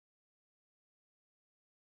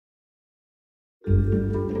Thank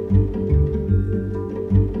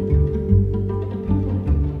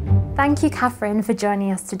you, Katherine, for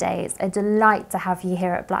joining us today. It's a delight to have you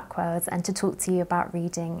here at Blackwell's and to talk to you about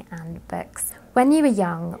reading and books. When you were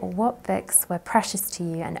young, what books were precious to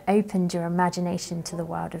you and opened your imagination to the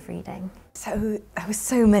world of reading? So there were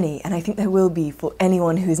so many, and I think there will be for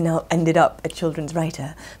anyone who's now ended up a children's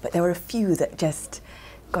writer, but there were a few that just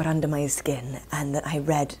got under my skin and that I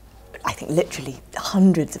read, I think, literally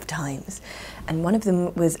hundreds of times. And one of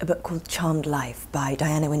them was a book called Charmed Life by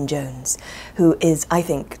Diana Wynne Jones, who is, I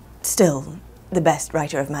think, still the best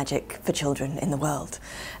writer of magic for children in the world.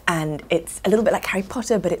 And it's a little bit like Harry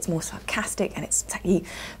Potter, but it's more sarcastic and it's slightly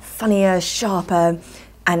funnier, sharper,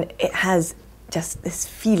 and it has just this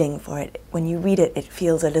feeling for it. When you read it, it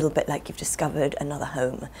feels a little bit like you've discovered another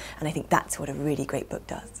home, and I think that's what a really great book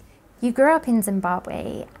does. You grew up in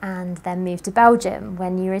Zimbabwe and then moved to Belgium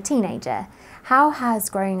when you were a teenager. How has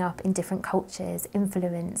growing up in different cultures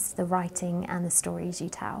influenced the writing and the stories you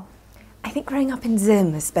tell? I think growing up in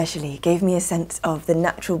Zim especially gave me a sense of the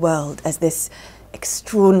natural world as this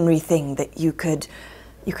extraordinary thing that you could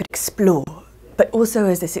explore, but also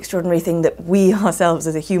as this extraordinary thing that we ourselves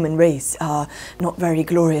as a human race are not very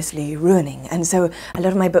gloriously ruining. And so a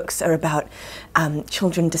lot of my books are about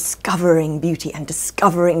children discovering beauty and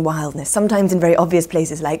discovering wildness, sometimes in very obvious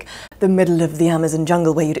places like the middle of the Amazon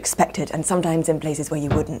jungle where you'd expect it, and sometimes in places where you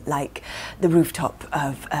wouldn't, like the rooftop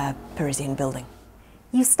of a Parisian building.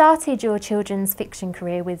 You started your children's fiction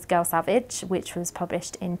career with Girl Savage, which was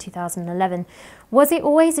published in 2011. Was it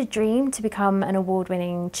always a dream to become an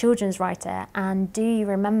award-winning children's writer? And do you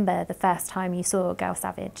remember the first time you saw Girl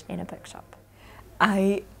Savage in a bookshop?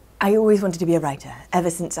 I always wanted to be a writer, ever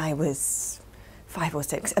since I was 5 or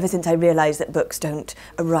 6, ever since I realised that books don't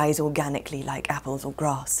arise organically like apples or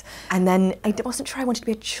grass. And then I wasn't sure I wanted to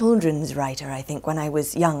be a children's writer, I think, when I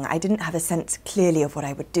was young. I didn't have a sense clearly of what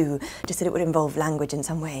I would do, just that it would involve language in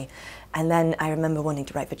some way. And then I remember wanting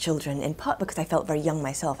to write for children, in part because I felt very young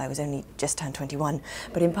myself. I was only just turned 21,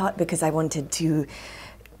 but in part because I wanted to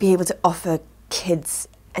be able to offer kids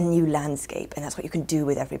a new landscape, and that's what you can do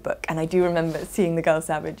with every book. And I do remember seeing The Girl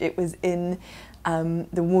Savage. It was in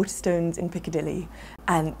the Waterstones in Piccadilly,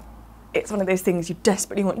 and it's one of those things you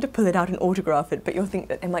desperately want to pull it out and autograph it, but you'll think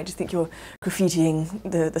that they might just think you're graffitiing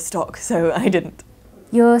the stock, so I didn't.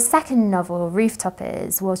 Your second novel,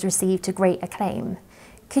 Rooftoppers, was received to great acclaim.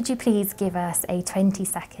 Could you please give us a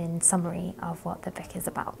 20-second summary of what the book is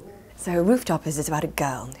about? So Rooftoppers is about a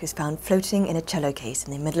girl who's found floating in a cello case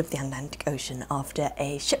in the middle of the Atlantic Ocean after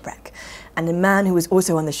a shipwreck. And a man who was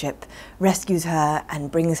also on the ship rescues her and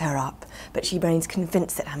brings her up, but she remains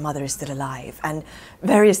convinced that her mother is still alive. And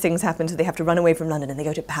various things happen, so they have to run away from London and they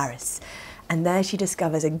go to Paris. And there she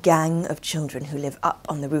discovers a gang of children who live up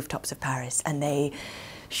on the rooftops of Paris, and they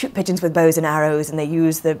shoot pigeons with bows and arrows, and they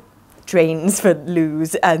use the drains for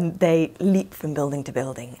loos, and they leap from building to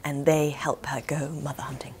building, and they help her go mother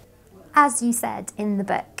hunting. As you said in the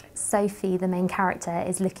book, Sophie, the main character,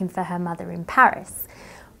 is looking for her mother in Paris.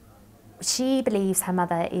 She believes her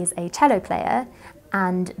mother is a cello player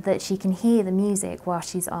and that she can hear the music while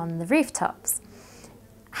she's on the rooftops.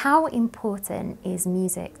 How important is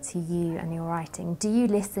music to you and your writing? Do you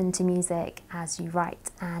listen to music as you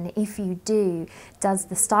write? And if you do, does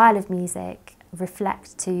the style of music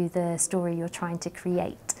reflect to the story you're trying to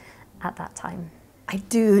create at that time? I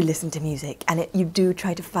do listen to music, and you do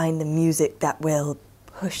try to find the music that will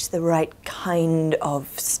push the right kind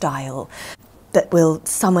of style, that will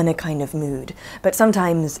summon a kind of mood. But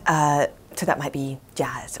sometimes, so that might be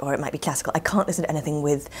jazz or it might be classical. I can't listen to anything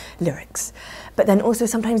with lyrics. But then also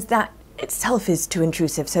sometimes that itself is too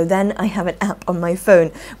intrusive, so then I have an app on my phone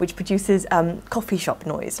which produces coffee shop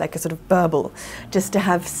noise, like a sort of burble, just to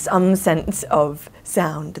have some sense of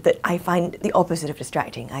sound that I find the opposite of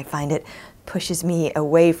distracting. I find it pushes me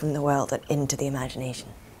away from the world and into the imagination.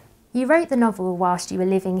 You wrote the novel whilst you were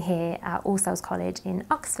living here at All Souls College in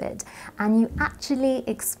Oxford, and you actually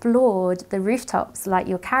explored the rooftops like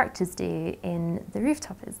your characters do in The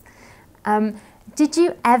Rooftoppers. Did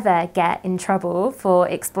you ever get in trouble for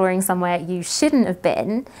exploring somewhere you shouldn't have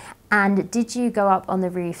been? And did you go up on the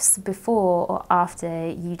roofs before or after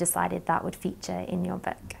you decided that would feature in your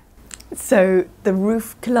book? So the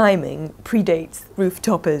roof climbing predates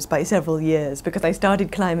Rooftoppers by several years, because I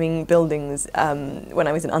started climbing buildings when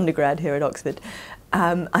I was an undergrad here at Oxford.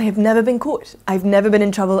 I have never been caught. I've never been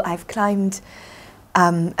in trouble. I've climbed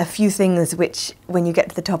a few things which, when you get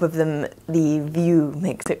to the top of them, the view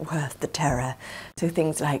makes it worth the terror. So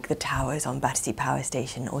things like the towers on Battersea Power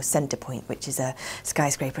Station, or Centrepoint, which is a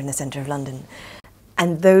skyscraper in the centre of London.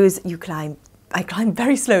 And those you climb, I climb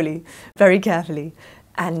very slowly, very carefully.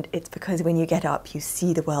 And it's because when you get up, you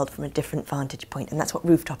see the world from a different vantage point, and that's what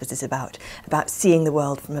Rooftoppers is about seeing the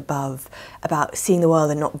world from above, about seeing the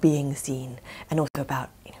world and not being seen, and also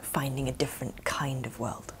about finding a different kind of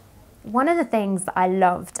world. One of the things that I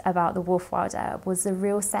loved about The Wolfwilder was the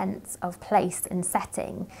real sense of place and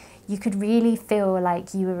setting. You could really feel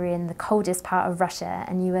like you were in the coldest part of Russia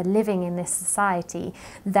and you were living in this society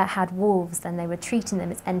that had wolves, and they were treating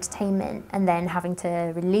them as entertainment and then having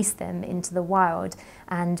to release them into the wild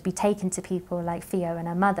and be taken to people like Theo and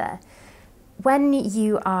her mother. When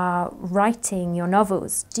you are writing your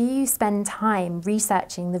novels, do you spend time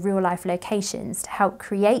researching the real-life locations to help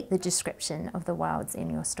create the description of the worlds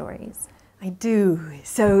in your stories? I do.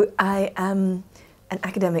 So I am an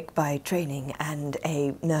academic by training and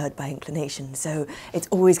a nerd by inclination, so it's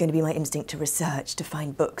always going to be my instinct to research, to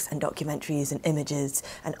find books and documentaries and images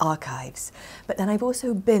and archives. But then I've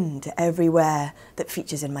also been to everywhere that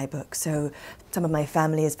features in my book. So some of my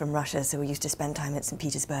family is from Russia, so we used to spend time at St.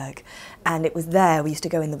 Petersburg, and it was there we used to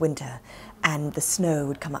go in the winter, and the snow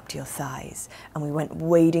would come up to your thighs, and we went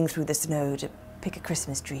wading through the snow to pick a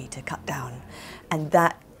Christmas tree to cut down, and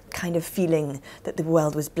that kind of feeling that the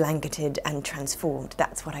world was blanketed and transformed,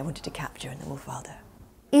 that's what I wanted to capture in The Wolfwilder.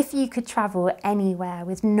 If you could travel anywhere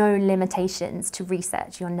with no limitations to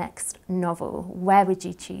research your next novel, where would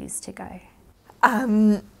you choose to go?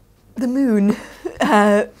 The moon,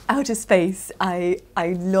 outer space. I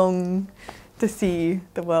long to see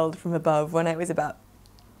the world from above. When I was about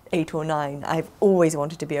 8 or 9, I've always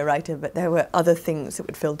wanted to be a writer, but there were other things that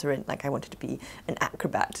would filter in, like I wanted to be an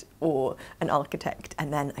acrobat or an architect,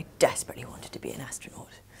 and then I desperately wanted to be an astronaut.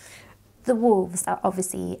 The wolves are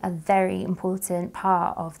obviously a very important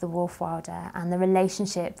part of The Wolfwilder and the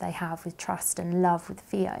relationship they have with trust and love with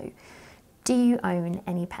Theo. Do you own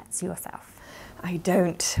any pets yourself? I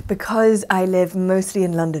don't. Because I live mostly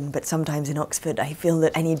in London, but sometimes in Oxford, I feel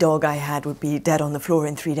that any dog I had would be dead on the floor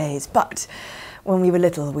in 3 days. But when we were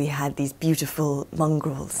little, we had these beautiful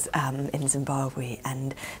mongrels in Zimbabwe,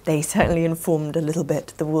 and they certainly informed a little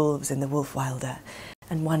bit the wolves in The Wolfwilder.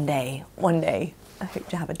 And one day, I hope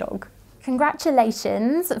to have a dog.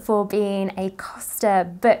 Congratulations for being a Costa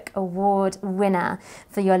Book Award winner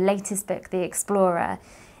for your latest book, The Explorer.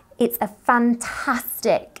 It's a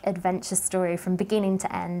fantastic adventure story from beginning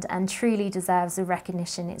to end and truly deserves the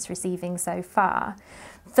recognition it's receiving so far.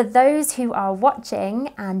 For those who are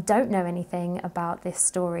watching and don't know anything about this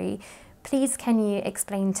story, please can you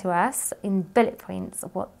explain to us in bullet points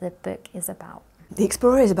what the book is about? The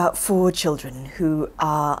Explorer is about 4 children who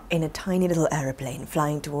are in a tiny little aeroplane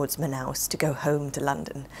flying towards Manaus to go home to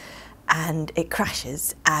London. And it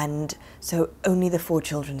crashes, and so only the 4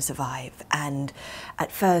 children survive. And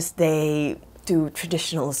at first they do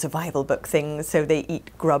traditional survival book things, so they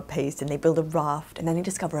eat grub paste and they build a raft, and then they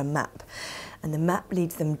discover a map. And the map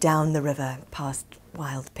leads them down the river past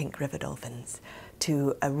wild pink river dolphins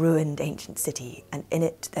to a ruined ancient city, and in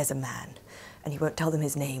it there's a man. And he won't tell them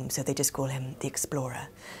his name, so they just call him the Explorer.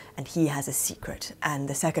 And he has a secret, and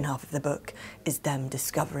the second half of the book is them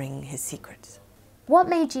discovering his secrets. What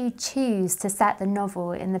made you choose to set the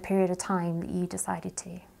novel in the period of time that you decided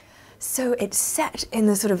to? So it's set in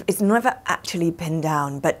the sort of, it's never actually pinned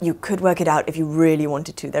down, but you could work it out if you really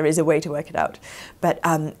wanted to. There is a way to work it out. But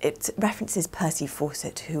it references Percy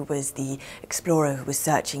Fawcett, who was the explorer who was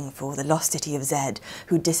searching for the lost city of Zed,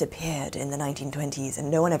 who disappeared in the 1920s and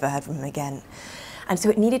no one ever heard from him again. And so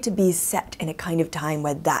it needed to be set in a kind of time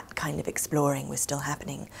where that kind of exploring was still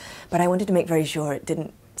happening. But I wanted to make very sure it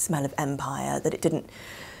didn't smell of empire, that it didn't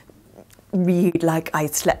read like I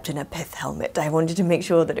slept in a pith helmet. I wanted to make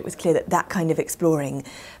sure that it was clear that that kind of exploring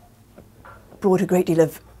brought a great deal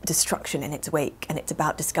of destruction in its wake, and it's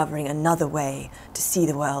about discovering another way to see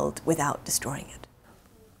the world without destroying it.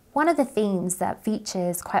 One of the themes that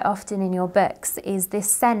features quite often in your books is this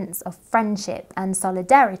sense of friendship and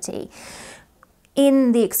solidarity.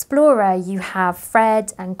 In The Explorer, you have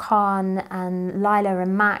Fred and Con and Lila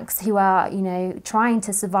and Max who are, trying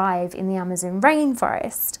to survive in the Amazon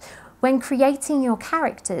rainforest. When creating your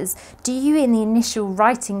characters, do you, in the initial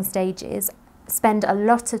writing stages, spend a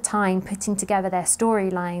lot of time putting together their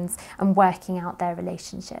storylines and working out their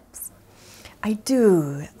relationships? I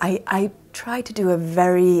do. I try to do a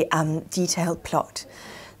very detailed plot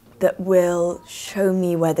that will show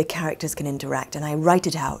me where the characters can interact, and I write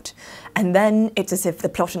it out. And then it's as if the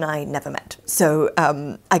plot and I never met. So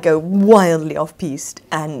I go wildly off-piste.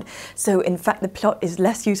 And so in fact the plot is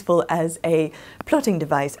less useful as a plotting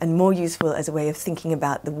device and more useful as a way of thinking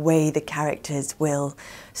about the way the characters will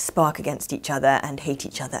spark against each other and hate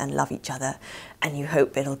each other and love each other. And you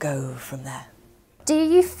hope it'll go from there. Do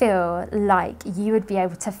you feel like you would be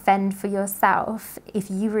able to fend for yourself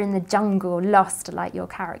if you were in the jungle lost like your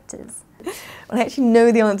characters? Well, I actually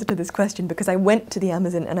know the answer to this question because I went to the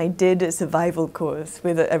Amazon and I did a survival course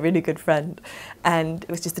with a really good friend, and it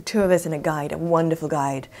was just the two of us and a guide, a wonderful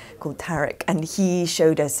guide called Tarek, and he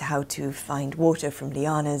showed us how to find water from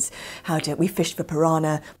lianas, we fished for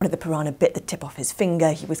piranha. One of the piranha bit the tip off his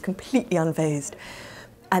finger. He was completely unfazed.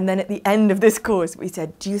 And then at the end of this course, we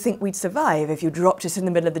said, do you think we'd survive if you dropped us in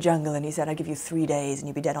the middle of the jungle? And he said, I'd give you 3 days and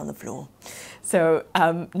you'd be dead on the floor. So,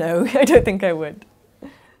 no, I don't think I would.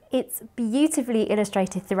 It's beautifully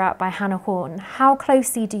illustrated throughout by Hannah Horn. How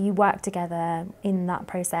closely do you work together in that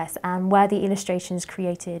process, and were the illustrations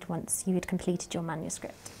created once you had completed your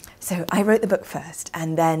manuscript? So I wrote the book first,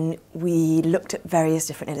 and then we looked at various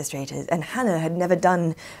different illustrators, and Hannah had never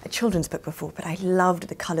done a children's book before, but I loved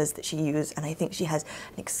the colours that she used, and I think she has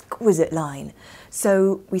an exquisite line.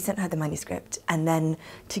 So we sent her the manuscript, and then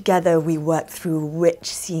together we worked through which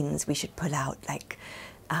scenes we should pull out, like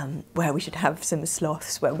where we should have some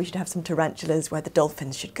sloths, where we should have some tarantulas, where the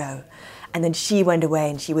dolphins should go. And then she went away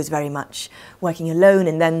and she was very much working alone,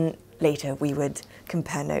 and then later we would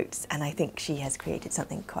compare notes, and I think she has created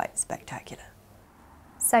something quite spectacular.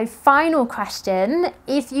 So, final question,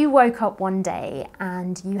 if you woke up one day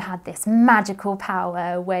and you had this magical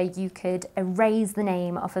power where you could erase the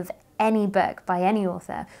name off of any book by any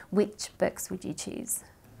author, which books would you choose?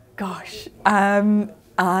 Gosh,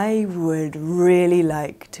 I would really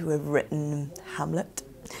like to have written Hamlet.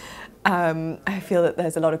 I feel that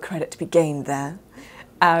there's a lot of credit to be gained there.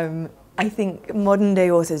 I think modern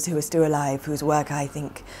day authors who are still alive, whose work I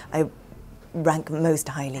think I rank most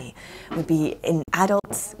highly, would be in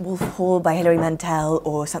adults, Wolf Hall by Hilary Mantel,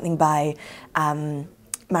 or something by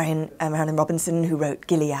Marianne Robinson, who wrote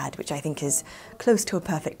Gilead, which I think is close to a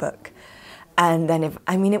perfect book. And then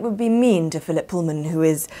it would be mean to Philip Pullman, who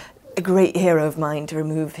is a great hero of mine, to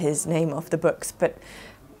remove his name off the books, but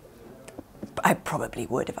I probably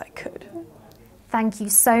would if I could. Thank you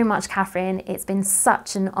so much, Katherine. It's been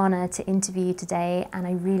such an honour to interview you today, and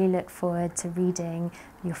I really look forward to reading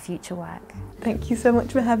your future work. Thank you so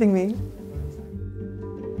much for having me.